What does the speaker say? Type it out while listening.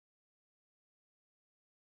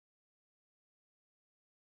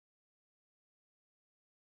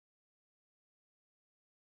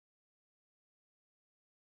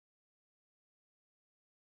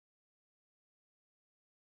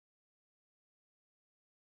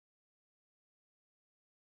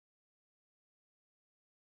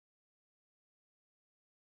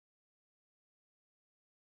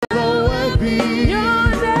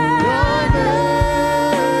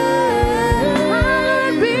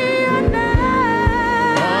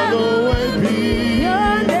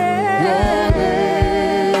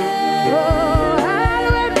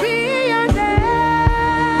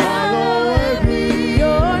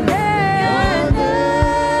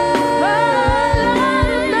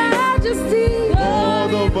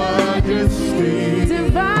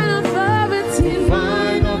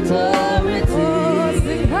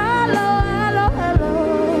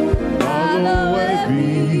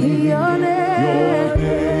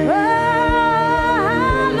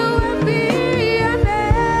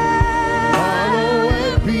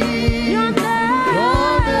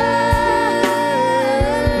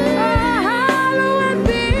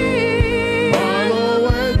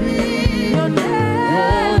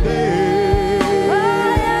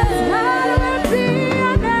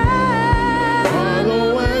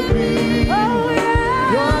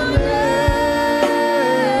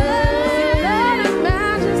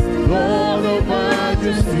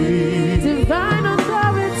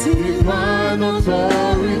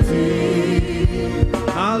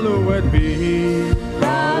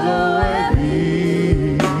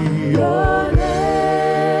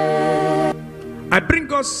I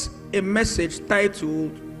bring us a message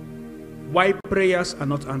titled, Why Prayers Are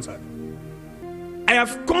Not Answered. I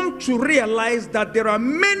have come to realize that there are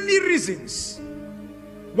many reasons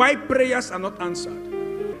why prayers are not answered.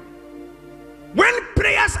 When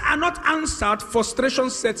prayers are not answered, frustration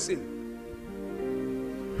sets in.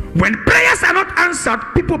 When prayers are not answered,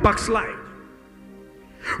 people backslide.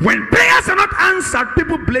 When prayers are not answered,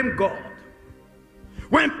 people blame God.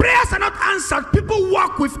 When prayers are not answered, people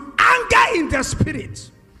walk with anger in their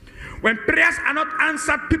spirit. When prayers are not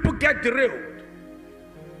answered, people get derailed.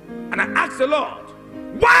 And I asked the Lord,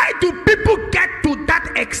 why do people get to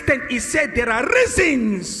that extent? He said there are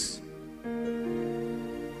reasons.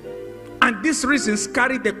 And these reasons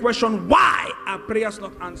carry the question, why are prayers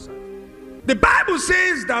not answered? The Bible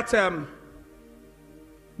says that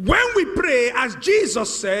when we pray, as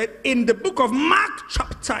Jesus said in the book of Mark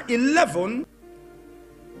chapter 11,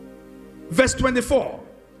 verse 24,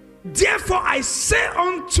 therefore I say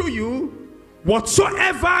unto you,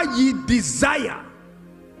 whatsoever ye desire.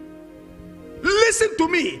 Listen to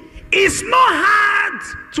me. It's not hard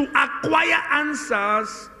to acquire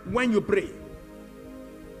answers when you pray.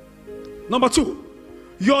 Number two,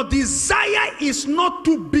 your desire is not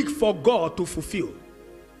too big for God to fulfill.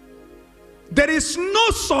 There is no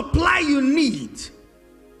supply you need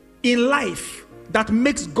in life that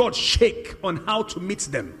makes God shake on how to meet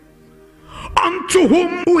them. Unto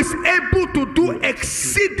whom who is able to do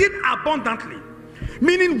exceeding abundantly.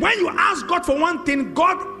 Meaning when you ask God for one thing,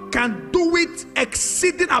 God can do it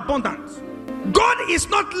exceeding abundant. God is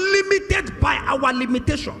not limited by our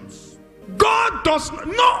limitations. God does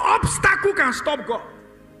no obstacle can stop God.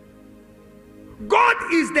 God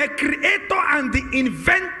is the creator and the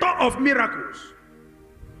inventor of miracles.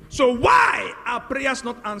 So why are prayers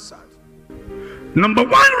not answered? Number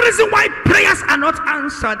one reason why prayers are not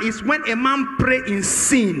answered is when a man prays in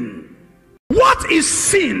sin. What is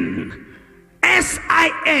sin?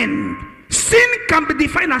 S-I-N. Sin can be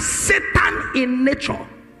defined as Satan in nature.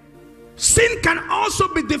 Sin can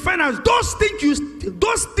also be defined as those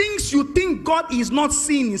things you think God is not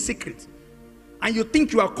seeing in secret, and you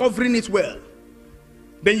think you are covering it well.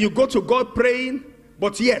 Then you go to God praying,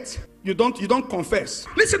 but yet you don't confess.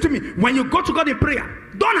 Listen to me. When you go to God in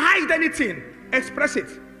prayer, don't hide anything. Express it.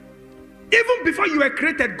 Even before you were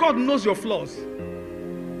created, God knows your flaws.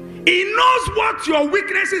 He knows what your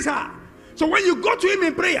weaknesses are. So when you go to him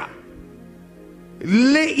in prayer,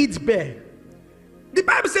 lay it bare. The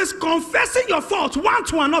Bible says, confessing your fault one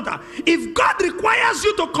to another. If God requires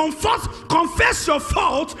you to confess your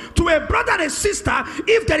fault to a brother and a sister,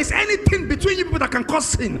 if there is anything between you people that can cause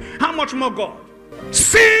sin, how much more God?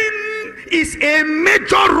 Sin is a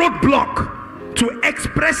major roadblock to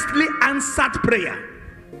expressly answered prayer.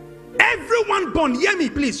 Everyone born, hear me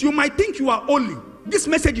please, you might think you are holy. This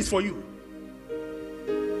message is for you.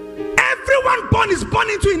 Everyone born is born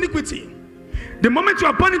into iniquity. The moment you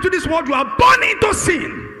are born into this world, you are born into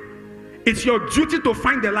sin. It's your duty to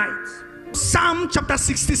find the light. Psalm chapter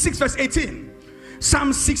 66 verse 18.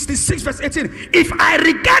 Psalm 66 verse 18. If I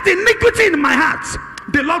regard iniquity in my heart,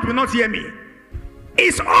 the Lord will not hear me.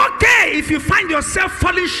 It's okay if you find yourself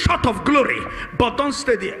falling short of glory, but don't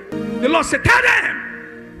stay there. The Lord said, tell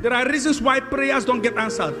them there are reasons why prayers don't get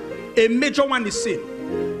answered. A major one is sin.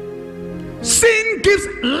 Sin gives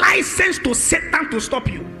license to Satan to stop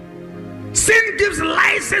you. Sin gives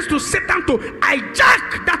license to Satan to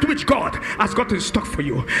hijack that which God has got in stock for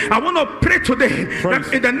you. I want to pray today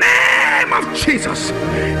that in the name of Jesus,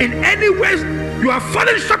 in any way you are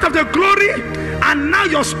falling short of the glory and now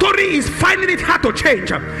your story is finding it hard to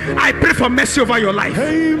change, I pray for mercy over your life.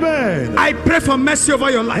 Amen. I pray for mercy over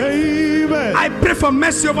your life. Amen. I pray for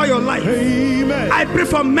mercy over your life. Amen. I pray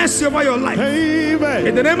for mercy over your life. Amen.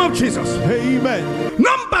 In the name of Jesus. Amen.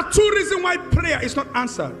 Number 2 reason why prayer is not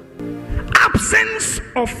answered: absence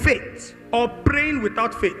of faith, or praying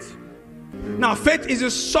without faith. Now, faith is the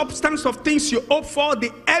substance of things you hope for,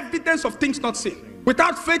 the evidence of things not seen.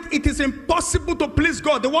 Without faith, it is impossible to please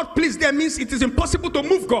God. The word please there means it is impossible to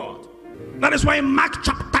move God. That is why Mark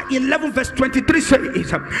chapter 11 verse 23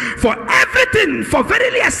 says, for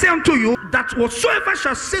verily I say unto you, that whatsoever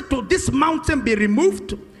shall say to this mountain, be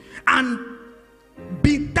removed, and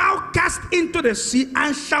be thou cast into the sea,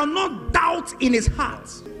 and shall not doubt in his heart,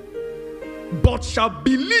 but shall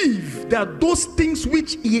believe that those things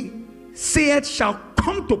which he saith shall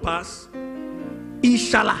come to pass, he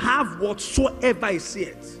shall have whatsoever he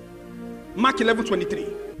saith. Mark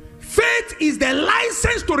 11:23. Faith is the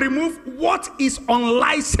license to remove what is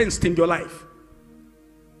unlicensed in your life.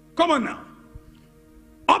 Come on now.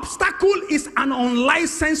 Obstacle is an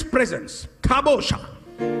unlicensed presence. Kabosha.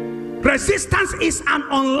 Resistance is an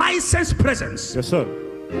unlicensed presence. Yes, sir.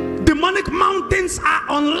 Demonic mountains are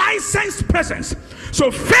unlicensed presence.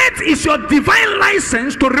 So faith is your divine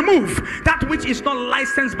license to remove that which is not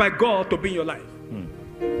licensed by God to be in your life.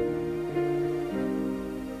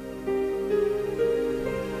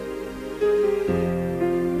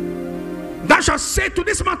 Thou shalt say to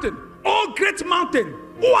this mountain, O great mountain,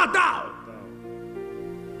 who art thou?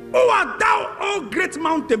 Who art thou, O great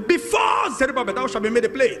mountain? Before Zerubbabel, thou shalt be made a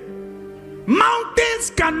plain.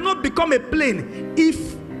 Mountains cannot become a plain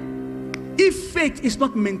if faith is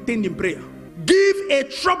not maintained in prayer. Give a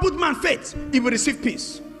troubled man faith, he will receive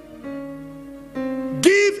peace.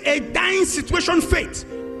 Give a dying situation faith.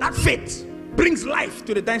 That faith brings life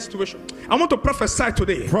to the dying situation. I want to prophesy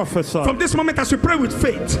today. Prophesy. From this moment, as you pray with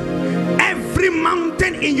faith, every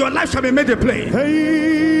mountain in your life shall be made a plain.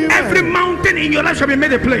 Amen. Every mountain in your life shall be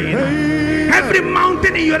made a plain. Amen. Every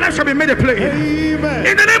mountain in your life shall be made a plain. Amen.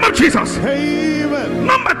 In the name of Jesus. Amen.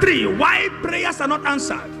 Number 3, why prayers are not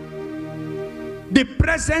answered: the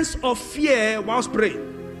presence of fear whilst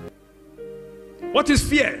praying. What is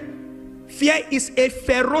fear? Fear is a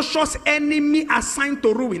ferocious enemy assigned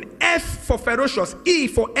to ruin. F for ferocious, E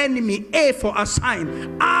for enemy, A for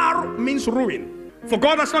assign, R means ruin. For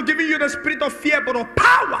God has not given you the spirit of fear, but of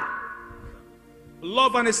power,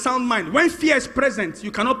 love, and a sound mind. When fear is present,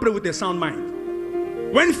 you cannot pray with a sound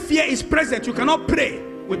mind. When fear is present, you cannot pray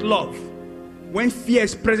with love. When fear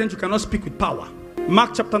is present, you cannot speak with power.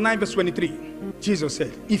 Mark chapter 9 verse 23. Jesus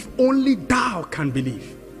said, if only thou can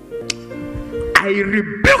believe. I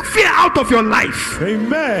rebuke fear out of your life.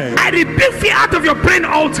 Amen. I rebuke fear out of your brain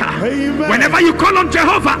altar. Amen. Whenever you call on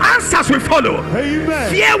Jehovah, answers will follow.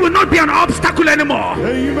 Amen. Fear will not be an obstacle anymore.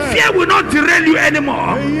 Amen. Fear will not derail you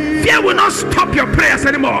anymore. Amen. Fear will not stop your prayers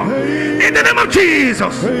anymore. Amen. In the name of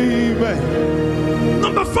Jesus. Amen.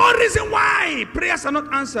 Number 4 reason why prayers are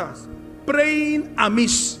not answered: praying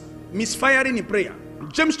amiss, misfiring in prayer.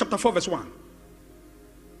 James chapter 4 verse 1.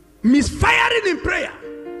 Misfiring in prayer.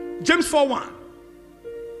 James 4:1.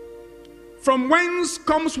 From whence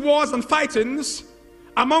comes wars and fightings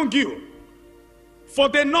among you? For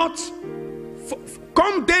they not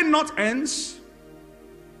come they not ends,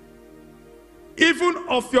 even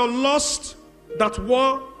of your lust that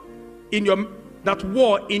war in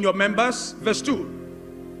your members. Verse 2.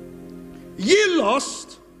 Ye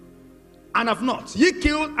lost and have not. Ye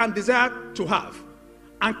kill and desire to have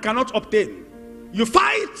and cannot obtain. You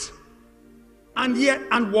fight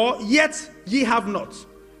and war, yet ye have not,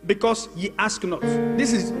 because ye ask not.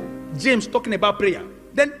 This is James talking about prayer.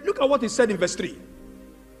 Then look at what he said in verse 3.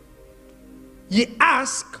 Ye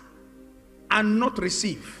ask and not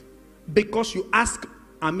receive, because you ask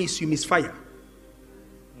amiss, you misfire,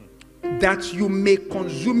 that you may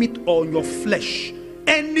consume it on your flesh.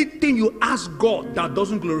 Anything you ask God that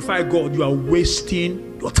doesn't glorify God, you are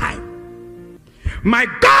wasting your time. My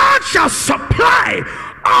God shall supply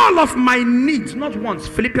all of my needs, not once.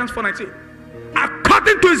 Philippians 4:19.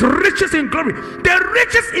 According to his riches in glory. The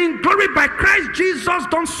riches in glory by Christ Jesus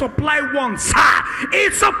don't supply wants.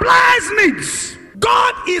 It supplies needs.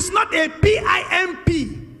 God is not a PIMP.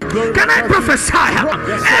 Glory Can to I God. prophesy?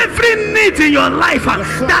 Yes, sir. Every need in your life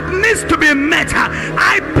sir. that needs to be met,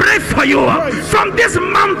 I pray for you Praise. from this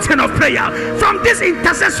mountain of prayer, from this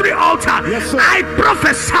intercessory altar. Yes, sir. I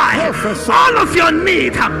prophesy Prophesy. all of your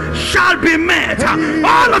need shall be met. Amen.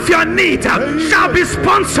 All of your need Amen. shall be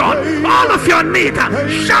sponsored. Amen. All of your need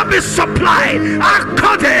shall be supplied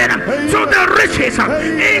according to the riches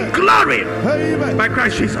in glory Amen. by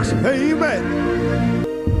Christ Jesus. Amen.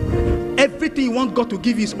 Everything you want God to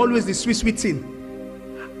give you is always the sweet, sweet thing.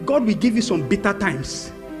 God will give you some bitter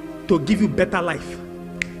times to give you better life.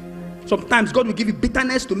 Sometimes God will give you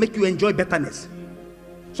bitterness to make you enjoy betterness.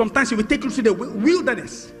 Sometimes He will take you through the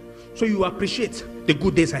wilderness so you appreciate the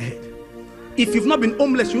good days ahead. If you've not been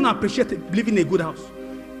homeless, you won't appreciate living in a good house.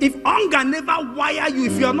 If hunger never wire you,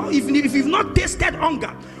 if you've not tasted hunger,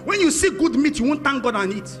 when you see good meat, you won't thank God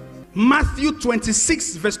and eat. Matthew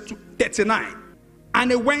 26 verse 39. And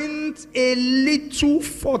he went a little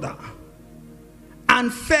further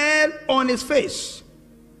and fell on his face,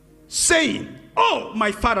 saying, "Oh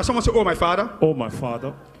my Father." Someone say, "Oh my Father." Oh my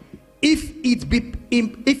Father, If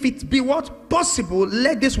it be what possible,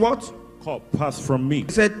 let this what? cup pass from me.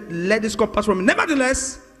 He said, "Let this cup pass from me.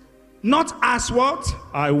 Nevertheless, not as what?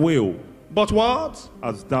 I will, But what?"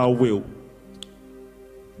 as thou wilt.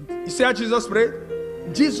 You see how Jesus prayed?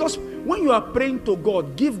 Jesus, when you are praying to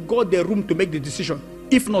God, give God the room to make the decision.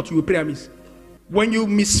 If not, you will pray amiss. When you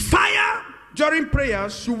misfire during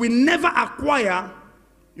prayers, you will never acquire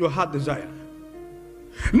your heart desire.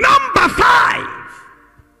 Number 5,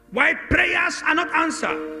 why prayers are not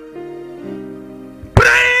answered.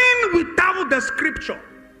 Praying without the scripture.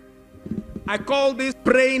 I call this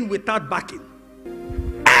praying without backing.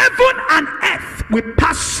 Heaven and earth will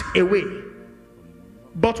pass away,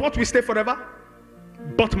 but what will stay forever?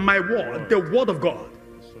 But my word, the word of God.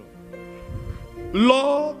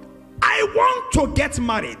 Lord, I want to get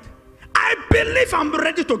married. I believe I'm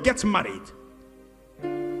ready to get married.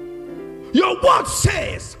 Your word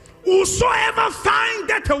says, whosoever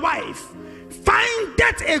findeth a wife,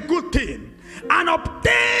 findeth a good thing, and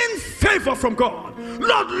obtain favor from God.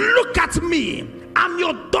 Lord, look at me. I'm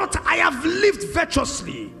your daughter. I have lived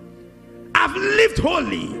virtuously. I've lived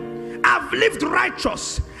holy. I've lived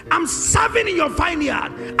righteous. I'm serving in your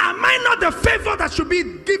vineyard. Am I not the favor that should be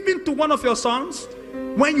given to one of your sons?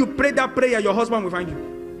 When you pray that prayer, your husband will find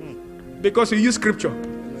you, because you use scripture.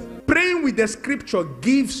 Praying with the scripture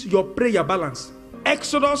gives your prayer balance.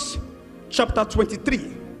 Exodus chapter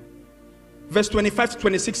 23 verse 25 to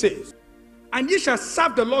 26 says, "And ye shall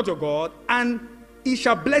serve the Lord your God, and he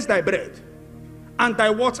shall bless thy bread and thy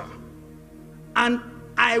water, and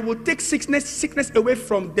I will take sickness away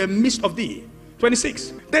from the midst of thee."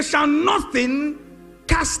 26. There shall nothing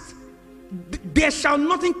cast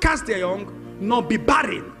their young, nor be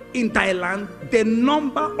barren in thy land. The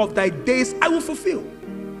number of thy days I will fulfill.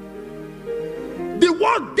 The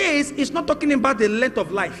word days is not talking about the length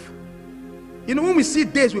of life. You know, when we see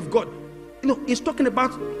days with God, you know, it's talking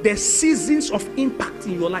about the seasons of impact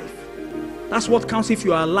in your life. That's what counts if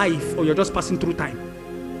you are alive or you're just passing through time.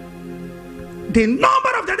 The number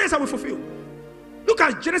of the days I will fulfill. Look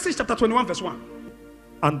at Genesis chapter 21 verse 1.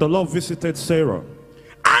 And the Lord visited Sarah.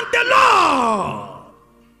 And the Lord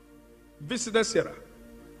visited Sarah,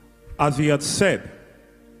 As he had said.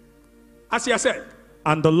 as he has said.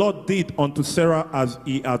 And the Lord did unto Sarah as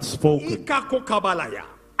he had spoken.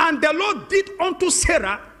 And the Lord did unto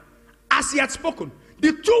Sarah as he had spoken.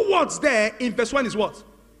 The two words there in verse 1 is what?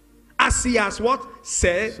 As he has what?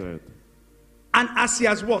 Said. And as he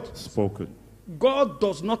has what? Spoken. God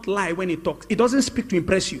does not lie when he talks. He doesn't speak to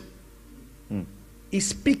impress you. He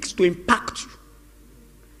speaks to impact you.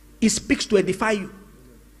 He speaks to edify you.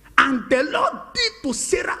 And the Lord did to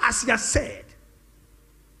Sarah as he has said.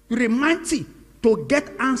 Remind him to get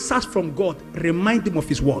answers from God. Remind him of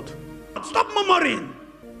his word. Stop murmuring.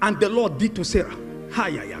 And the Lord did to Sarah.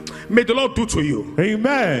 May the Lord do to you.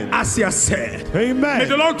 Amen. As he has said. Amen. May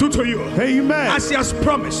the Lord do to you. Amen. As he has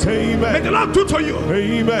promised. Amen. May the Lord do to you.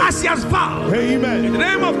 Amen. As he has vowed. Amen. In the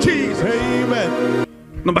name of Jesus. Amen.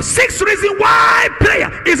 Number 6 reason why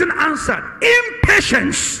prayer isn't answered.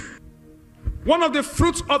 Impatience. One of the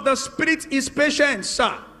fruits of the Spirit is patience,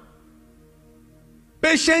 sir.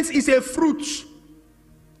 Patience is a fruit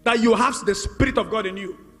that you have the Spirit of God in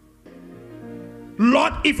you.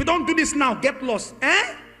 Lord, if you don't do this now, get lost.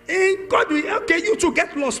 And God will, okay, you too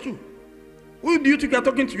get lost too. Who do you think you are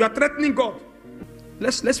talking to? You are threatening God.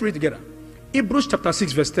 Let's read together. Hebrews chapter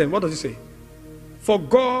 6 verse 10. What does it say? For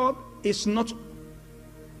God is not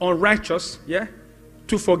unrighteous,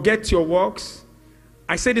 to forget your works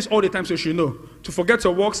I say this all the time so you should know. To forget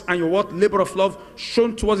your works and your what? Labor of love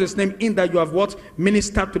shown towards his name, in that you have what?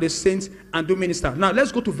 Ministered to the saints and do minister. Now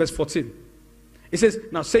let's go to verse 14. It says,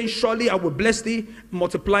 now saying, surely I will bless thee,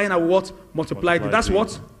 multiplying I will what? Multiply thee. That's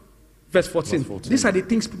what? Verse 14. Verse 14. These are the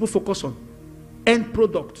things people focus on. End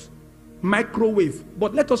product, microwave.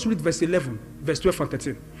 But let us read verse 11, verse 12 and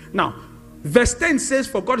 13. Now, verse 10 says,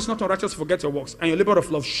 for God is not unrighteous to forget your works and your labor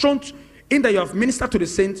of love shown in that you have ministered to the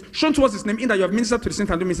saints, shown towards his name, in that you have ministered to the saints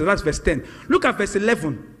and do minister. That's verse 10. Look at verse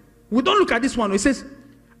 11. We don't look at this one. It says,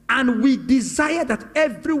 and we desire that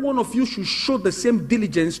every one of you should show the same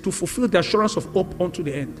diligence to fulfill the assurance of hope unto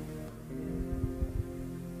the end.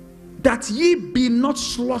 That ye be not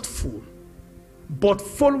slothful, but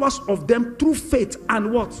followers of them through faith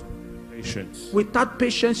and what? Patience. Without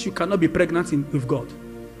patience, you cannot be pregnant with God.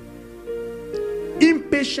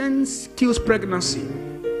 Impatience kills pregnancy.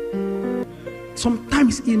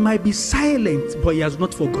 Sometimes he might be silent, but he has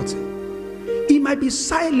not forgotten. He might be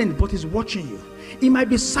silent, but he's watching you. He might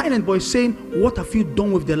be silent, but he's saying, what have you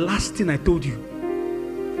done with the last thing I told you?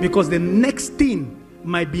 Because the next thing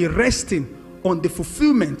might be resting on the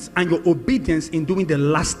fulfillment and your obedience in doing the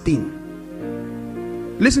last thing.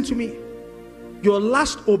 Listen to me. Your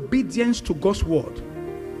last obedience to God's word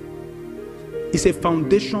is a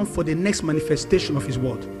foundation for the next manifestation of his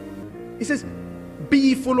word. He says, be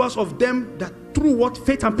ye followers of them that through what?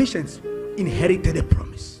 Faith and patience inherited a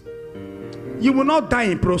promise. You will not die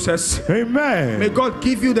in process. Amen. May God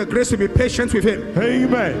give you the grace to be patient with him.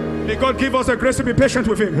 Amen. May God give us the grace to be patient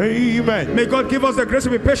with him. Amen. May God give us the grace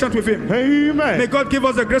to be patient with him. Amen. May God give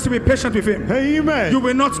us the grace to be patient with him. Amen. You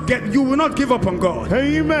will not give up on God.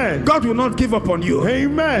 Amen. God will not give up on you.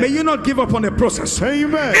 Amen. May you not give up on the process.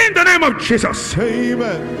 Amen. In the name of Jesus.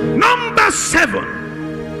 Amen. Number 7.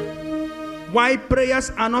 Why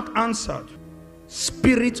prayers are not answered.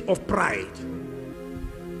 Spirit of pride.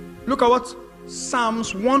 Look at what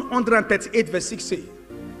Psalms 138 verse 6 say.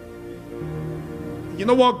 You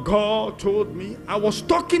know what God told me? I was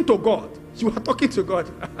talking to God. You are talking to God.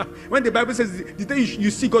 When the Bible says the day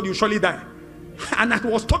you see God, you surely die. And I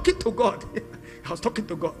was talking to God. I was talking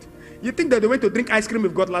to God. You think that they went to drink ice cream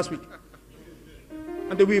with God last week?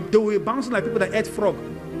 And they were bouncing like people that ate frog.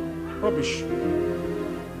 Rubbish.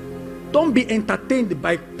 Don't be entertained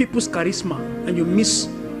by people's charisma and you miss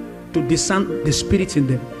to discern the spirit in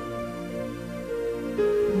them.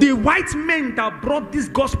 The white men that brought this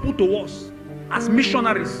gospel to us as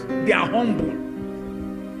missionaries, they are humble.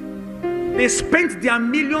 They spent their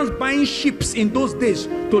millions buying ships in those days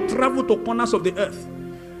to travel to corners of the earth.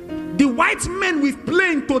 The white men with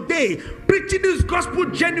plane today, preaching this gospel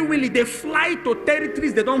genuinely, they fly to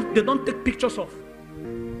territories they don't take pictures of.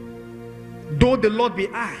 Though the Lord be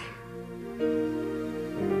high,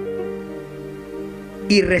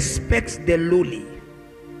 he respects the lowly,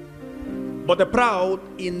 but the proud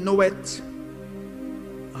he knoweth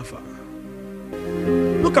afar.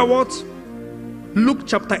 Look at what Luke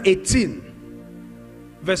chapter 18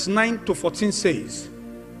 verse 9 to 14 says.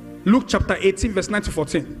 Luke chapter 18 verse 9 to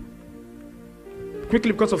 14.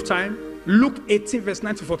 Quickly because of time. Luke 18 verse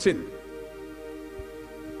 9 to 14.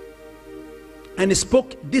 And he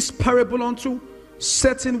spoke this parable unto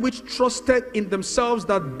certain which trusted in themselves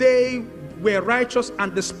that they were righteous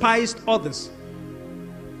and despised others.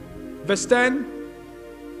 Verse 10.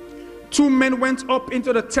 2 men went up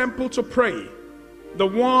into the temple to pray, the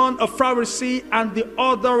one a Pharisee and the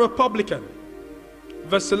other a publican.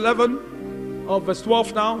 Verse 11 or verse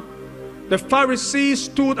 12 now. The Pharisee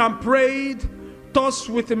stood and prayed thus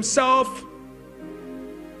with himself,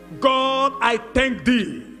 God, I thank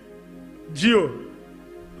thee. Jew,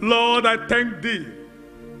 Lord, I thank thee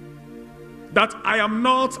that I am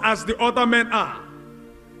not as the other men are.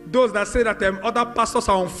 Those that say that other pastors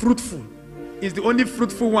are unfruitful, is the only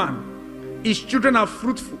fruitful one. His children are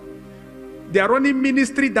fruitful. They are running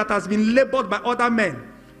ministry that has been labored by other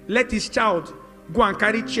men. Let his child go and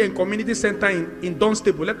carry chair in community center in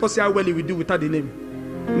Dunstable. Let us see how well he will do without the name.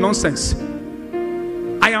 Nonsense.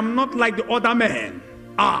 I am not like the other men.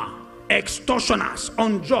 Extortioners,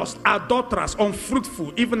 unjust, adulterers,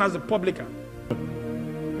 unfruitful, even as a publican.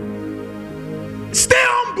 Stay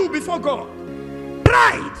humble before God.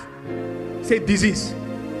 Pride. Say disease.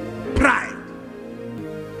 Pride.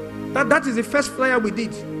 That is the first flyer we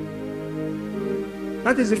did.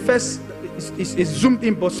 That is the first. It's zoomed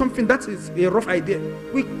in, but something that is a rough idea.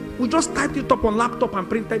 We just typed it up on laptop and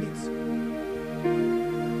printed it.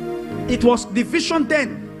 It was the vision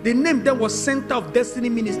then. The name then was Center of Destiny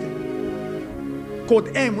Ministry.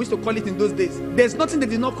 Code M, we used to call it in those days. There's nothing they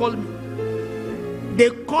did not call me. They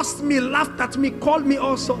cursed me, laughed at me, called me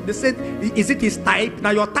also. They said, is it his type?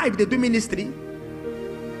 Now your type, they do ministry.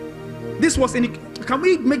 This was in. Can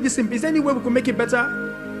we make this simple? Is there any way we can make it better?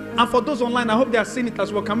 And for those online, I hope they are seeing it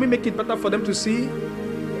as well. Can we make it better for them to see?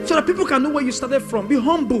 So that people can know where you started from. Be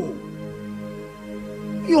humble.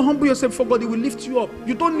 You humble yourself for God, He will lift you up.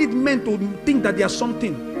 You don't need men to think that they are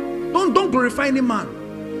something. Don't glorify any man.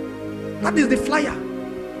 That is the flyer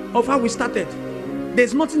of how we started.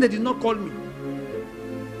 There's nothing they did not call me.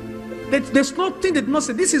 There's nothing they did not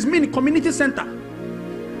say. This is me in a community center.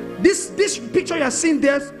 This picture you are seeing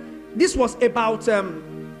there, this was about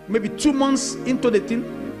maybe 2 months into the thing.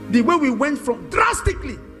 The way we went from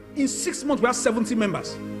drastically, in 6 months we have 70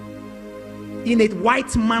 members. In a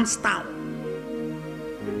white man's town.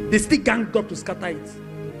 They still ganged up to scatter it.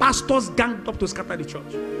 Pastors ganged up to scatter the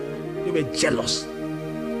church. They were jealous.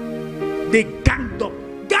 They ganged up.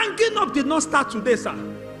 Ganging up did not start today, sir.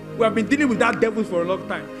 We have been dealing with that devil for a long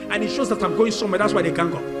time. And it shows that I'm going somewhere. That's why they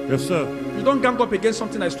gang up. Yes, sir. You don't gang up against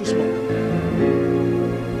something that's too small.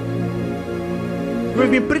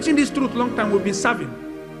 We've been preaching this truth a long time. We've been serving.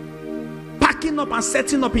 Packing up and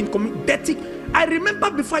setting up in community. I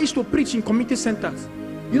remember before I used to preach in community centers.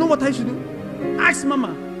 You know what I used to do? Ask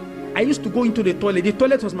Mama. I used to go into the toilet. The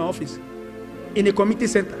toilet was my office. In a community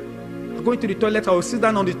center. I go into the toilet. I would sit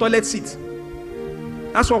down on the toilet seat.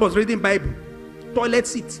 That's what I was reading Bible. Toilet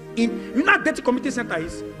seat. You know how dirty community center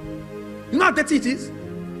is? You know how dirty it is?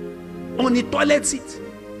 On the toilet seat.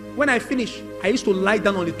 When I finish, I used to lie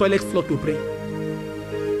down on the toilet floor to pray.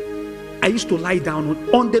 I used to lie down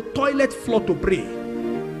on the toilet floor to pray.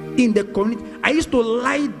 In the community, I used to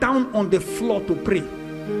lie down on the floor to pray.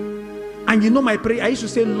 And you know my prayer, I used to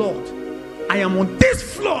say, Lord, I am on this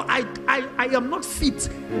floor. I am not fit.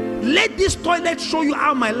 Let this toilet show you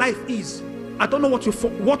how my life is. I don't know what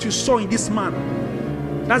you saw in this man.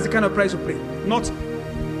 That's the kind of prayer you pray. Not,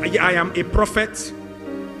 I am a prophet.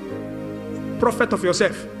 Prophet of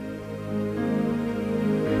yourself.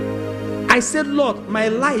 I said, Lord, my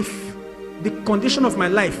life, the condition of my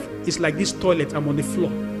life is like this toilet. I'm on the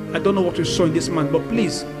floor. I don't know what you saw in this man, but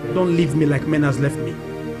please don't leave me like men has left me.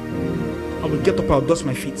 I will get up, I'll dust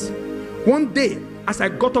my feet. One day, as I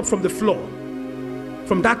got up from the floor,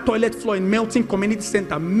 from that toilet floor in Melting Community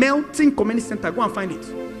Center, go and find it.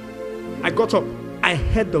 I got up, I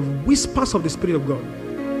heard the whispers of the Spirit of God.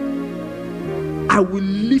 I will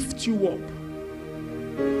lift you up,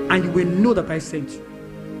 and you will know that I sent you.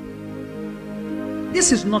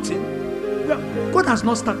 This is nothing. God has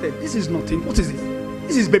not started. This is nothing. What is it?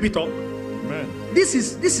 This is baby talk. Amen. This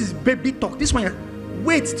is baby talk. This one,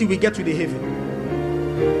 wait till we get to the heaven.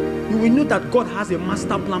 You will know that God has a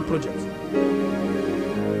master plan project.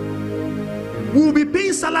 We will be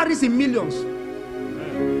paying salaries in millions.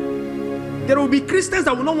 Amen. There will be Christians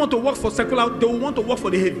that will not want to work for secular. They will want to work for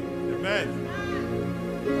the heaven. Amen.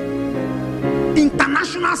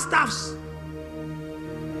 International staffs.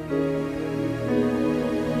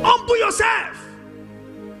 Humble yourself.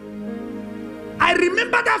 I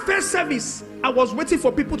remember that first service. I was waiting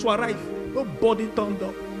for people to arrive. Nobody turned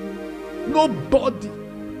up. Nobody.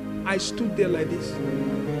 I stood there like this.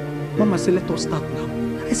 Mama said, let us start now.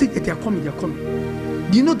 I said, they are coming, they are coming.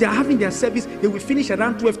 Do you know they are having their service? They will finish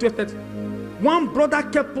around 12:30. One brother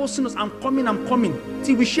kept posting us, I'm coming, I'm coming.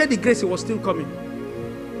 Till we shared the grace, he was still coming.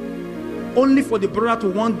 Only for the brother to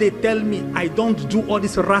one day tell me, I don't do all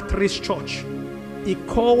this rat race church. He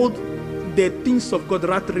called the things of God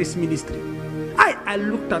rat race ministry. I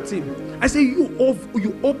looked at him. I said, you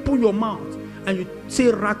open your mouth and you say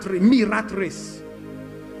rat race, me rat race.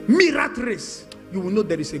 Me rat race. You will know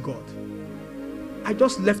there is a God. I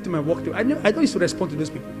just left him and walked away. I don't used to respond to those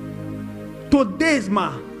people. Today's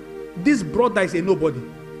man, this brother is a nobody.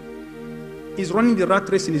 He's running the rat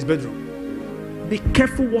race in his bedroom. Be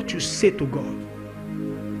careful what you say to God.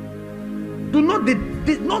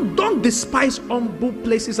 Don't despise humble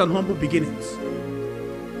places and humble beginnings.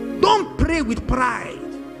 Don't pray with pride.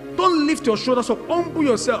 Don't lift your shoulders up. Humble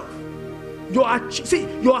yourself. Your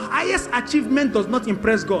highest achievement does not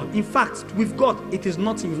impress God. In fact, with God, it is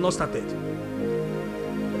nothing you've not started.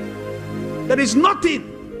 There is nothing.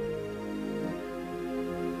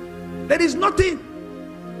 There is nothing.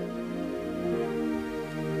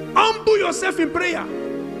 Humble yourself in prayer.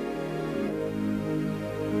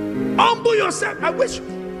 Humble yourself. I wish,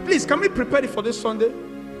 please, can we prepare it for this Sunday?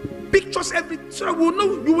 Pictures so that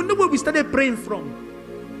you will know where we started praying from.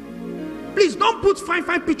 Please don't put fine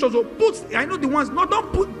pictures or I know the ones. No,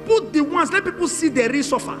 don't put the ones. Let people see the real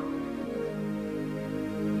suffer.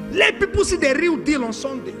 Let people see the real deal on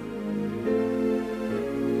Sunday.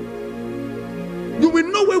 You will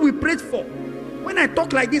know where we prayed for. When I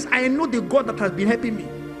talk like this, I know the God that has been helping me.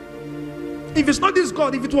 If it's not this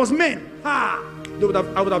God, if it was men, I would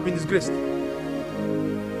have been disgraced.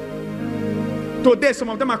 Today, some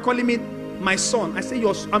of them are calling me my son. I say,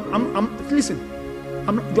 listen,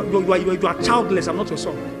 you are childless. I'm not your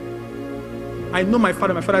son. I know my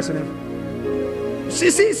father. My father is in heaven. See,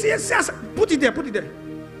 put it there.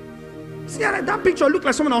 See, that picture look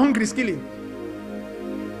like someone hungry is killing.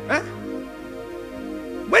 Eh?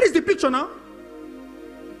 Where is the picture now?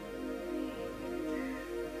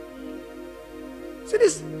 See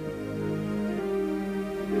this?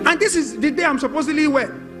 And this is the day I'm supposedly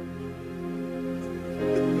where?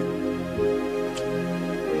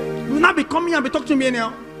 You will not be coming and be talking to me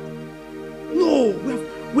now. No,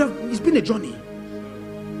 it's been a journey.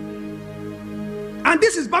 And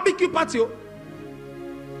this is barbecue party.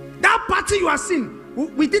 That party you are seeing,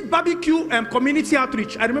 we did barbecue community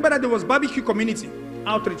outreach. I remember that there was barbecue community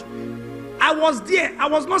outreach. I was there. I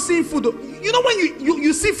was not seeing food. You know when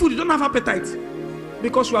you see food, you don't have appetite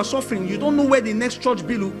because you are suffering. You don't know where the next church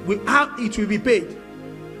bill how it will be paid.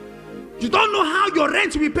 You don't know how your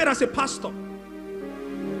rent will be paid as a pastor.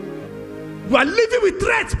 You are living with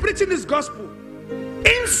threats, preaching this gospel,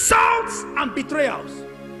 insults and betrayals.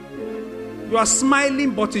 You are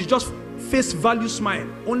smiling, but it's just face value smile.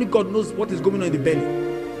 Only God knows what is going on in the belly.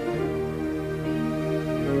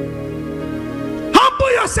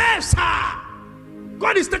 Humble yourself, sir.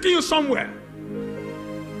 God is taking you somewhere.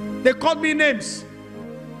 They called me names.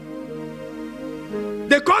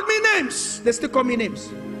 They called me names. They still call me names.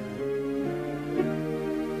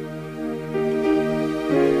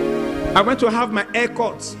 I went to have my hair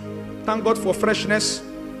cut. Thank God for freshness.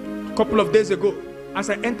 A couple of days ago, as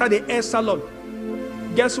I entered the hair salon,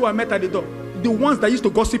 guess who I met at the door? The ones that used to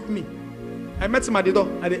gossip me. I met him at the door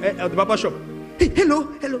at the barber shop. Hey, hello.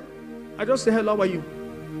 I just say hello. How are you?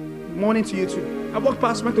 Morning to you too. I walked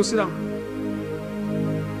past, went to sit down.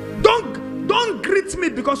 Don't greet me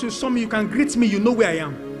because you saw me. You can greet me. You know where I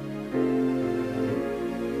am.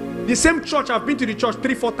 The same church, I've been to the church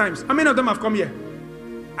 3-4 times. How many of them have come here?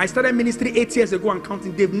 I started ministry 8 years ago and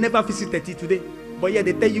counting. They've never visited it today. But yeah,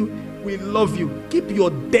 they tell you, we love you. Keep your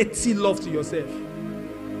dirty love to yourself.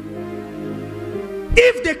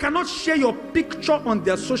 If they cannot share your picture on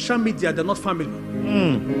their social media, they're not family.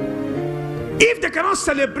 If they cannot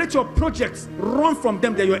celebrate your projects, run from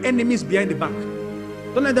them. They're your enemies behind the back.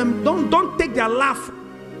 Don't let them, don't take their laugh.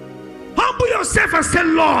 Humble yourself and say,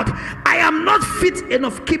 Lord, I am not fit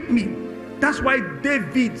enough. Keep me. That's why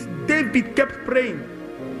David kept praying.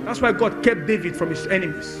 That's why God kept David from his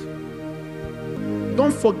enemies.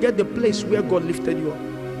 Don't forget the place where God lifted you up.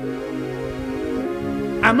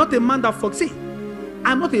 I'm not a man that forgets. See,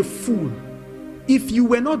 I'm not a fool. If you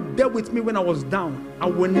were not there with me when I was down, I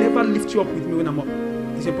will never lift you up with me when I'm up.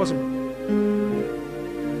 It's impossible.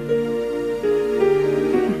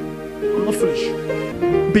 I'm not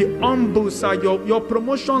foolish. Be humble, sir. Your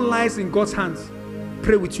promotion lies in God's hands.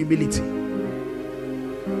 Pray with humility.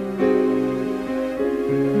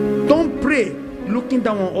 Don't pray looking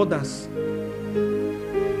down on others.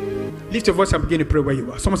 Lift your voice and begin to pray where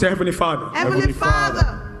you are. Someone say, Heavenly Father. Heavenly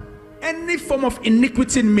Father. Any form of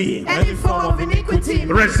iniquity in me, Any form of iniquity in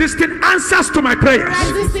me, resisting answers to my prayers,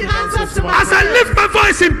 resisting answers to my as I lift my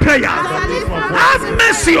voice in prayer, have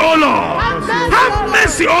mercy, O Lord. Have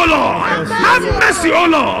mercy, O Lord. Have mercy, O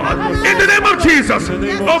Lord. In the name of Jesus,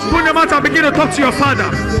 open your mouth and begin to talk to your Father.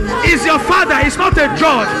 He's your Father. He's not a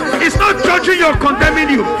judge. He's not judging you or condemning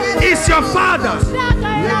you. He's your Father.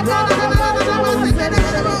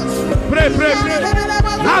 Pray, pray, pray.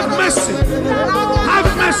 Have mercy.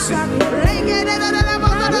 Have mercy.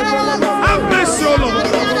 Have mercy, O Lord.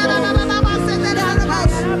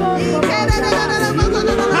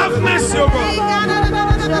 Have mercy, O God.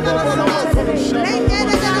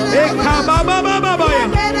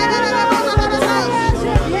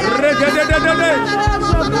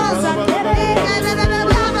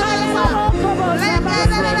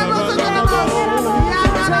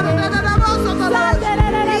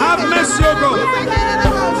 Have mercy, O God.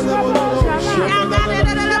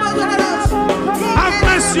 Have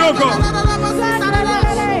mercy, O God.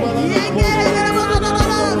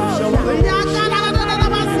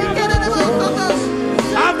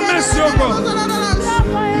 Have mercy, O God.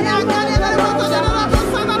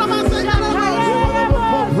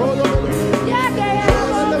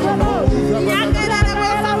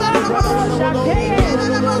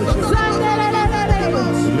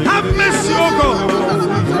 Have mercy, O God.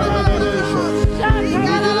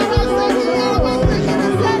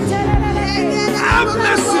 Have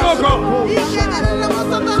mercy, O God.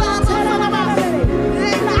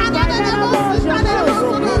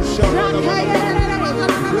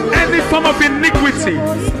 form of iniquity.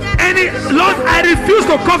 Lord, I refuse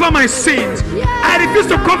to cover my sins. I refuse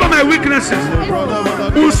to cover my weaknesses.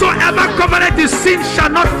 Whosoever covereth his sin shall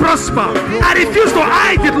not prosper. I refuse to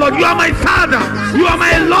hide it, Lord. You are my Father. You are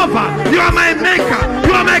my lover. You are my maker.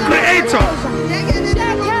 You are my creator.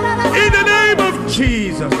 In the name of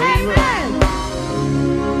Jesus. Amen.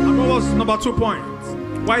 And what was number 2 point?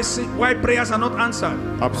 Why prayers are not answered?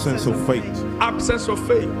 Absence of faith. Absence of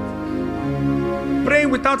faith. Praying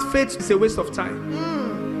without faith is a waste of time.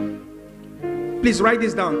 Please write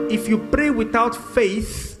this down. If you pray without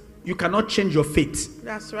faith, you cannot change your faith.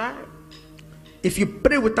 That's right. If you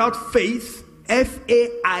pray without faith, F-A-I-T-H,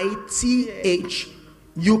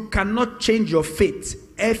 you cannot change your faith.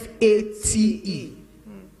 F-A-T-E.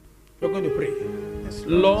 You're going to pray.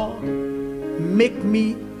 Lord, make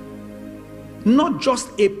me not just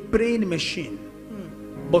a praying machine,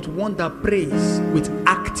 but one that prays with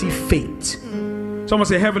active faith. Someone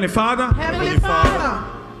say, Heavenly Father. Heavenly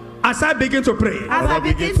Father. As I begin to pray, As I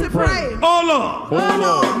begin to pray. oh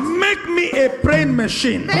Lord, make me a praying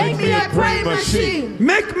machine. Make me a praying machine.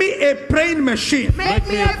 Make me a praying machine. Make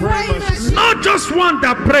me a praying machine. Not just one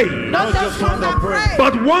that prays, Not just one that prays,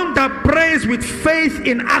 but one that prays with faith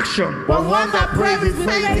in action. but one that prays with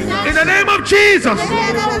faith in In action. the name of Jesus,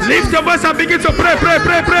 lift your voice and begin to pray, pray,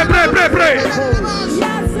 pray, pray, pray, pray,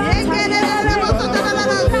 pray.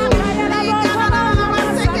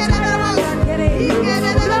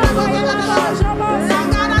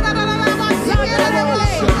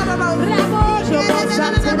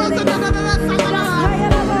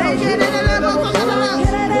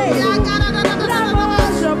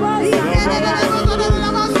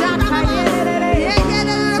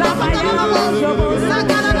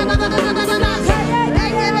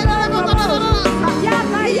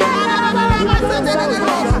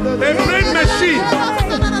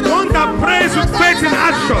 Praise with faith in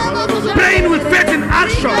action. Praying with faith in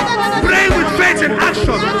action. Praying with faith in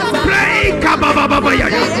action. Praying.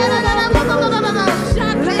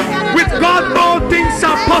 With God, all things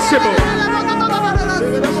are possible.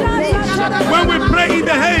 When we pray in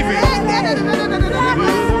the heaven,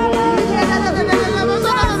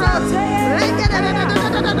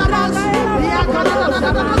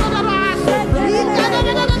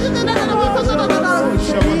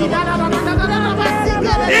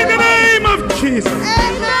 in the name of Jesus.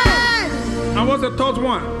 Amen. And what's the third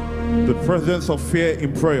one? The presence of fear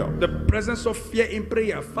in prayer. The presence of fear in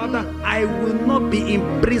prayer. Father, I will not be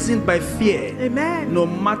imprisoned by fear. Amen. No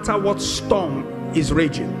matter what storm is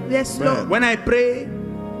raging. Yes, Lord. When I pray,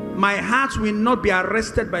 my heart will not be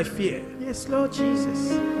arrested by fear. Yes, Lord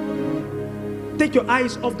Jesus. Take your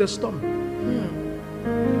eyes off the storm.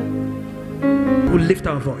 We'll lift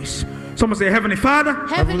our voice. Someone say, Heavenly Father.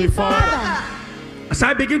 Heavenly Father. As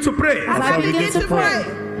I begin to pray, As I begin to pray.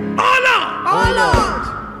 oh Lord, Oh Lord.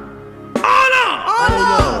 oh Lord, Oh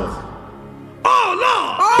Lord. oh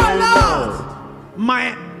Lord, Oh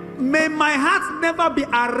Lord. may my heart never be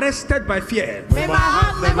arrested by fear. May my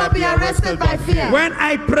heart never be arrested by fear. When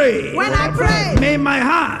I pray, When I pray, may my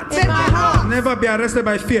heart may my heart never be arrested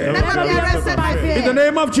by fear. never be arrested by fear. In the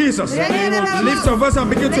name of Jesus, In the name of Jesus. lift your voice and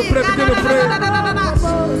begin to pray. Begin to pray.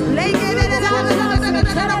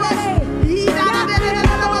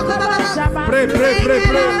 Pray, pray, pray,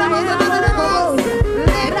 pray.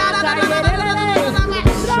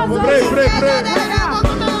 Pray, pray, pray.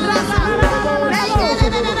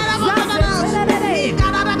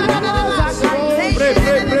 Pray,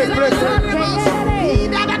 pray, pray, pray, pray.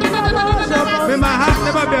 May my heart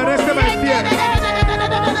never be arrested by fear.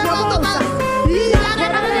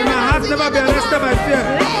 May my heart never be arrested by fear.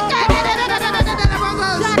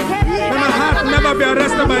 May my heart never be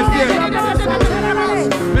arrested by fear.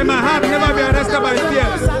 May my heart never be arrested by fear.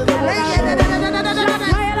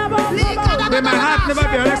 May my heart never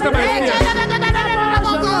be arrested by fear.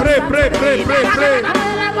 Pray, pray, pray, pray, pray.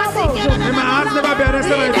 May my heart never be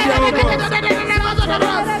arrested by fear, oh God.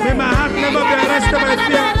 May my heart never be arrested by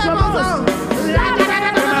fear.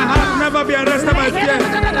 May my heart never be arrested by fear.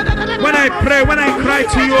 When I pray, when I cry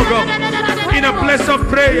to you, oh God, in a place of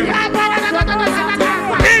prayer,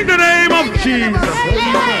 in the name of Jesus.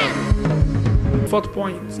 Fourth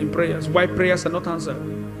point in prayers. Why prayers are not answered?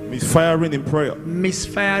 Misfiring in prayer.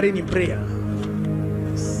 Misfiring in prayer.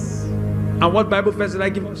 And what Bible verse did I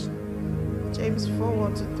give us? James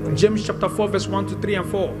 4:1-3. James chapter 4 verse 1 to 3 and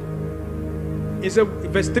 4. It says,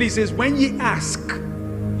 verse 3 says, when you ask,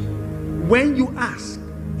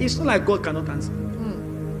 it's not like God cannot answer.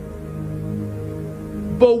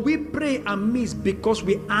 But we pray amiss because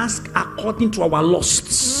we ask according to our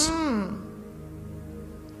lusts.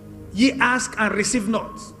 Ye ask and receive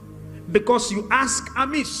not, because you ask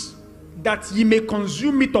amiss. that ye may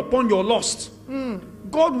consume it upon your lust.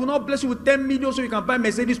 God will not bless you with 10 million so you can buy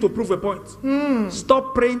Mercedes to prove a point.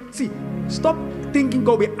 Stop praying. See, stop thinking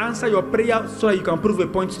God will answer your prayer so that you can prove a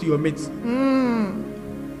point to your mates.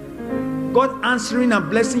 God answering and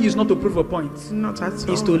blessing you is not to prove a point. Not at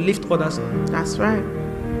all. It's to lift others up. That's right.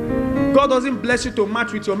 God doesn't bless you to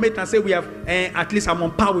match with your mate and say we have at least I'm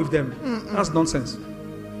on par with them. That's nonsense.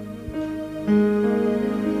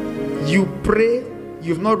 You pray,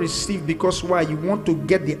 you've not received because why? You want to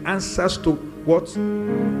get the answers to what?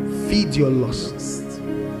 Feed your lust.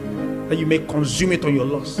 That you may consume it on your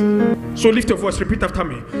lust. So lift your voice, repeat after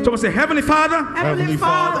me. Someone say, Heavenly Father, Heavenly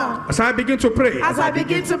Father, as I begin to pray,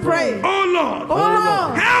 oh Lord,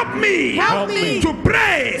 help me to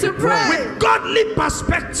pray with godly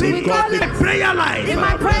perspective, With godly in my prayer life. in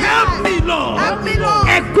my prayer Help me, life. Lord. Help me, Lord.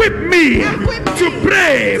 Equip me Equip me to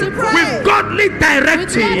pray to pray with godly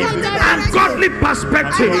directive with godly and directive godly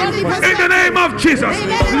perspective. and godly In the name of Jesus, In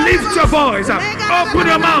the name of lift your Jesus. voice, open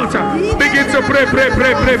your mouth, begin to pray, pray,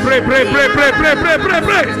 pray, pray, pray, pray, pray, pray, pray, pray, pray,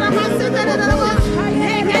 pray.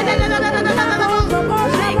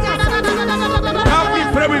 Help me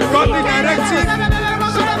pray with godly directive,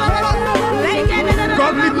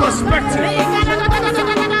 godly perspective.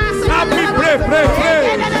 Help me pray, pray,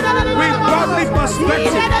 pray with godly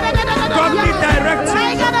perspective, godly directive.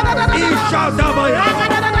 Ishadabaya,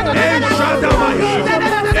 Ishadabaya,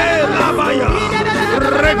 Elabaya,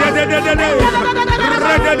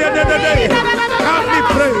 help me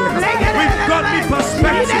pray with godly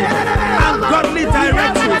perspective and godly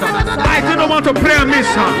directive. I do not want to pray amiss.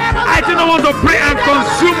 I do not want to pray and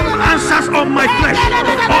consume answers on my flesh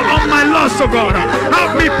or on my lust, oh God.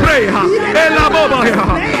 Help me pray. Help me,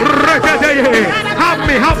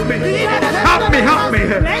 help me, help me, help me,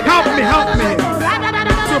 help me, help me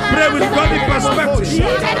to pray with godly perspective,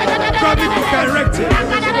 godly directive.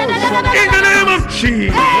 In the name of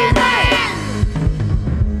Jesus.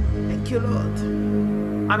 Thank you, Lord.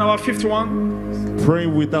 And our fifth one,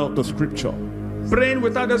 Praying without the scripture. praying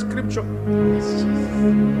without the scripture.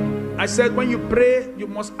 I said when you pray, you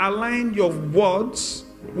must align your words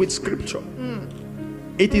with scripture.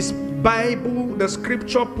 It is Bible, the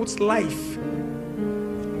scripture puts life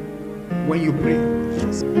when you pray.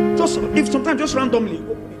 Just if sometimes just randomly,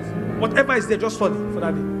 open it. Whatever is there, just study for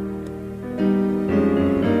that day.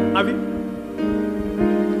 Have you?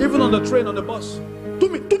 Even on the train, on the bus, 2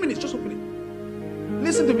 minutes, just open it.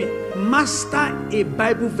 Listen to me. Master a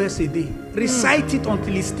Bible verse a day. Recite it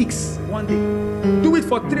until it sticks one day. Do it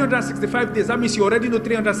for 365 days. That means you already know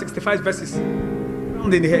 365 verses.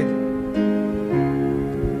 Round in the head.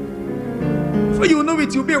 So you know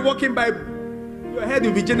it, you'll be a walking Bible. Your head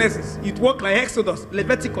will be Genesis. You'd walk like Exodus,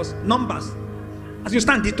 Leviticus, Numbers. As you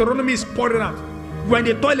stand, Deuteronomy is pouring out. You are in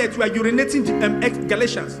the toilet, you are urinating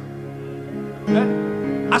Galatians.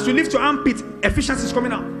 As you lift your armpit, Ephesians is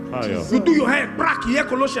coming out. You do your hair, crack, you hear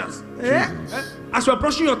Colossians. As you are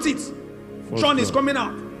brushing your teeth, John is coming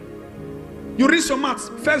out. You rinse your mouth,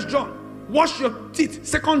 1 John. Wash your teeth,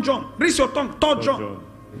 2 John. Rinse your tongue, 3 John.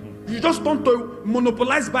 You just don't to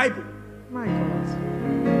monopolize Bible. My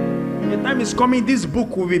God. The time is coming, this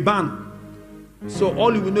book will be banned. So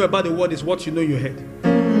all you will know about the word is what you know in your head.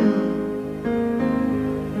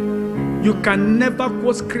 You can never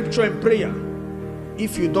quote scripture in prayer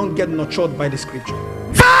if you don't get nurtured by the scripture.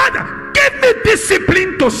 Father, give me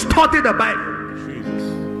discipline to study the Bible.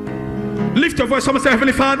 Lift your voice. Someone say,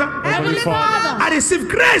 Heavenly Father, Heavenly Father, I receive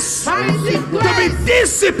grace I receive to grace be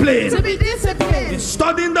disciplined to be disciplined in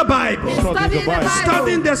studying the Bible, studying the Bible,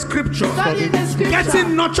 studying the scripture, studying the scripture,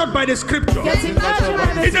 getting nurtured by the scripture. getting nurtured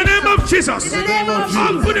by the In the name of Jesus, In the name of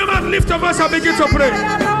open your mouth, lift your voice and begin to pray.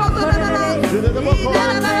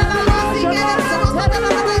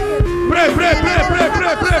 Pray, pray, pray, pray,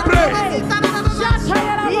 pray, pray, pray.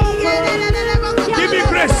 Give me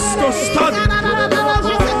grace to study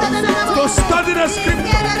the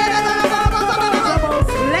scripture,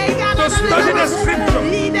 to study the scripture,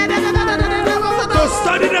 to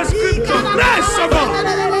study the scripture. Grace, oh God.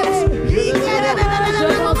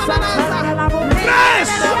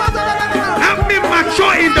 Grace. Help me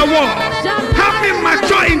mature in the word. Help me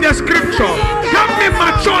mature in the scripture. Help me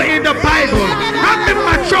mature in the Bible. Help me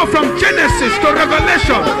mature from Genesis to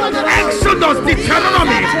Revelation, Exodus,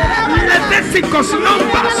 Deuteronomy, Leviticus,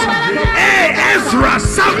 Numbers, Ezra,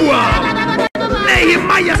 Samuel,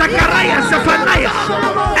 Nehemiah, Zechariah, Zephaniah,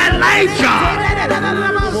 Elijah,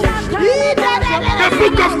 the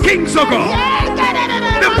book of Kings, oh God,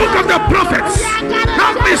 the book of the prophets.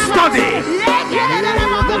 Help me study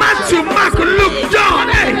Matthew, Mark, Luke, John.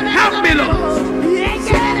 Hey, help me, Lord.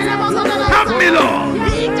 Help me, Lord,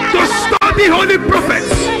 to study holy prophets,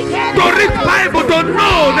 to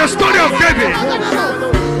know the story of David,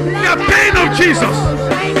 the pain of Jesus,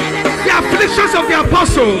 the afflictions of the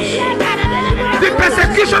apostles, the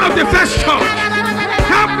persecution of the first church.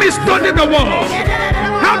 Help me study the word.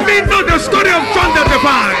 Help me know the story of John the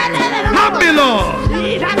Divine. Help me, Lord.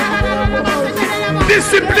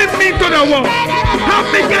 Discipline me to the word. Help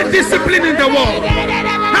me get discipline in the word.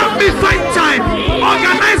 Help me find time.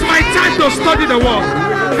 Organize my time to study the word.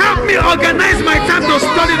 Help me organize my time to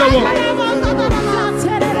study the word.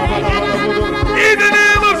 In the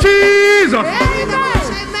name of Jesus.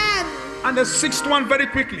 Amen. And the sixth one, very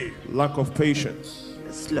quickly. Lack of patience.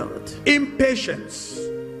 Yes, Lord. Impatience.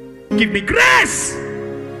 Give me grace.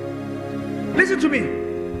 Listen to me.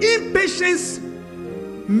 Impatience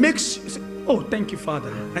makes you say, oh, thank you,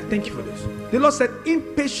 Father. I thank you for this. The Lord said,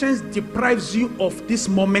 impatience deprives you of this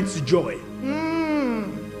moment's joy.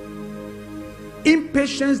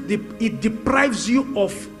 Impatience, it deprives you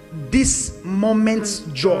of this moment's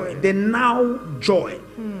joy, the now joy.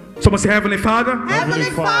 Someone say, Heavenly Father,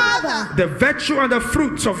 Heavenly Father, the virtue and the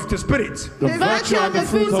fruits of the Spirit, the virtue and the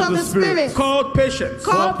fruits of the Spirit, called patience.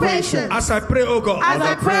 called patience. As I pray, oh God. As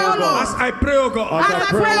I pray, O Lord. As I pray, oh God. As I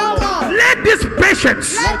pray, O God. Let this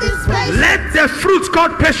patience, Let this patience, let the fruits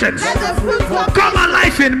called patience let the fruits of come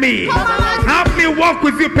alive in me. Come alive. Help me walk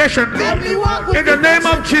with you patiently. Help me walk with In the you name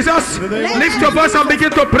of Jesus, lift your voice and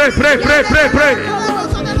begin to pray, pray, pray, pray, pray.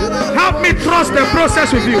 Help me trust the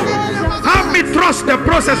process with you. Help me trust the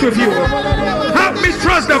process with you. Help me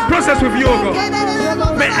trust the process with you, oh God.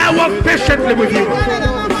 May I walk patiently with you.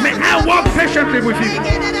 May I walk patiently with you.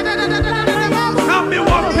 Help me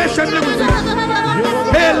walk patiently with you.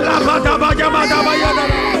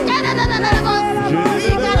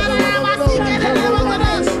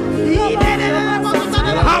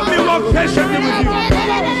 Help me walk patiently with you.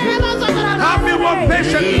 Help me walk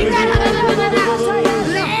patiently with you.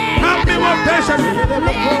 Help me walk patiently.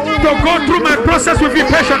 To go through my process with you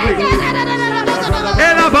patiently.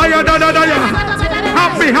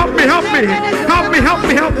 Help me, help me, help me. Help me, help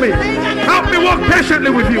me, help me. Help me walk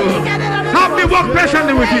patiently with you. Help me walk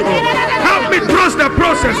patiently with you. Help me trust the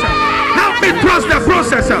process. Help me trust the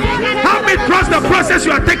process. Help me trust the process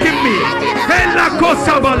you are taking me.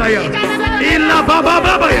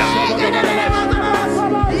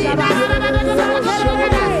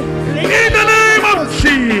 In the name of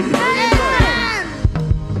Jesus.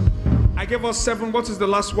 I gave us 7. What is the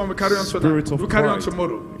last one? We carry on Spirit tonight. of We carry on pride.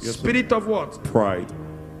 tomorrow. Yes, Spirit of what? Pride.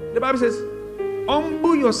 The Bible says,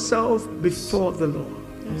 humble yourself before the Lord,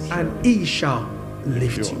 and He shall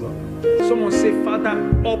lift you up. Someone say, Father,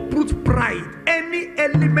 uproot pride. Any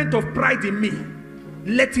element of pride in me,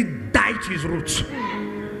 let it die to its roots,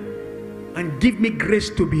 and give me grace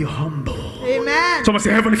to be humble. Amen. Someone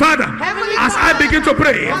say, Heavenly Father, Heavenly as I Father, begin to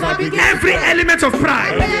pray, as I begin to every pray, element of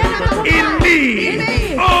pride in me,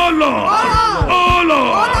 me, oh Lord, oh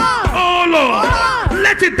Lord, oh Lord,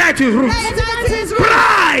 let it die to its roots. Let it die to its roots.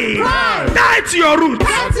 Pride, die to your roots.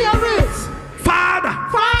 Die to your roots. Father,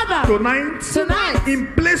 Father, tonight, in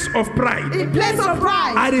place of pride, in place of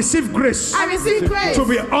pride, I receive grace I receive grace to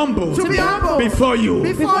be humble, to be humble before you.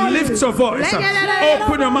 before you. Lift your voice,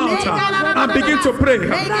 open your mouth, and begin to pray.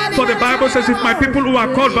 For the Bible says, if my people who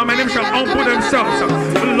are called by my name shall humble themselves,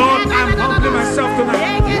 Lord, I'm humbling myself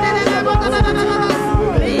tonight.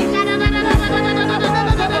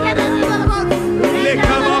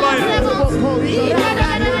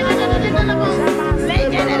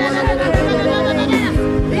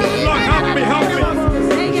 Lord, help me, help me.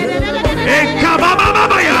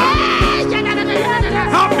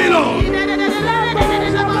 Help me, Lord.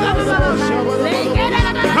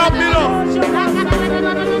 Help me, Lord.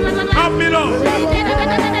 Help me, Lord.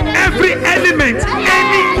 Every element,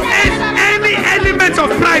 any element of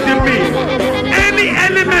pride in me, any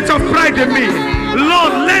element of pride in me,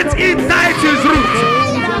 Lord, let it die to its root.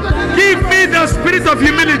 Give me the spirit of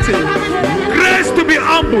humility, grace to be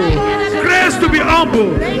humble, grace to be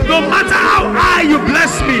humble. No matter how high you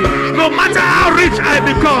bless me, no matter how rich I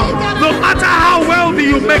become, no matter how wealthy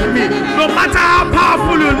you make me, no matter how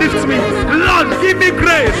powerful you lift me, Lord, give me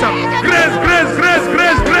grace, grace, grace, grace,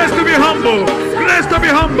 grace, grace to be humble, grace to be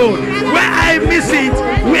humble. Where I miss it,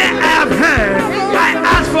 where I have heard, I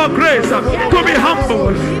ask for grace to be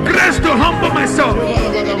humble, grace to humble myself.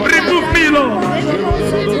 Remove me, Lord.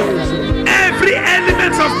 Every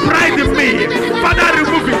element of pride in me, Father,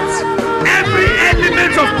 remove it. Every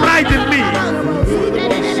element of pride in me.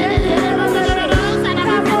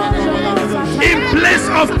 In place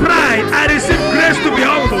of pride, I receive grace to be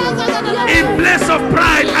humble. In place of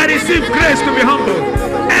pride, I receive grace to be humble.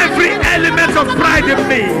 Every element of pride in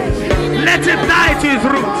me, let it die to its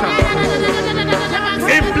root.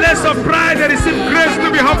 In place of pride, I receive grace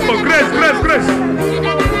humble. Grace.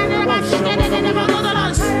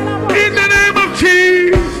 In the name of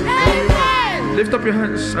Jesus. Lift up your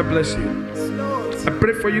hands. I bless you. I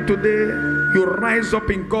pray for you today. You rise up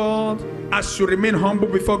in God as you remain humble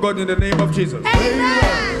before God in the name of Jesus.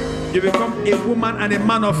 Amen. You become a woman and a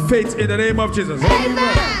man of faith in the name of Jesus.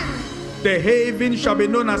 Amen. The haven shall be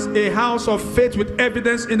known as a house of faith with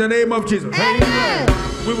evidence in the name of Jesus. Amen.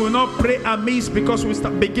 We will not pray amiss because we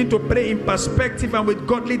begin to pray in perspective and with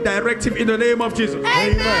godly directive in the name of Jesus.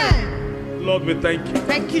 Amen. Lord, we thank you.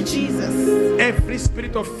 Thank you, Jesus. Every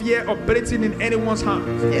spirit of fear operating in anyone's heart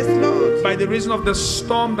Yes, Lord. by the reason of the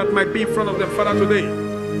storm that might be in front of them, Father, today,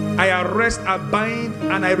 I arrest, I bind,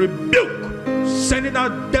 and I rebuke, sending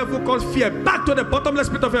out devil called fear back to the bottomless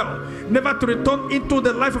pit of hell, never to return into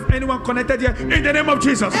the life of anyone connected here in the name of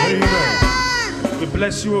Jesus. Amen. We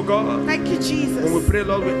bless you, O God. Thank you, Jesus. When we pray,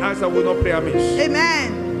 Lord, we ask that we will not pray amiss.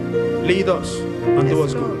 Amen. Lead us and do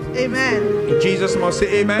us Yes, good. Lord. Amen. In Jesus' name, I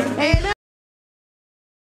say amen. Amen.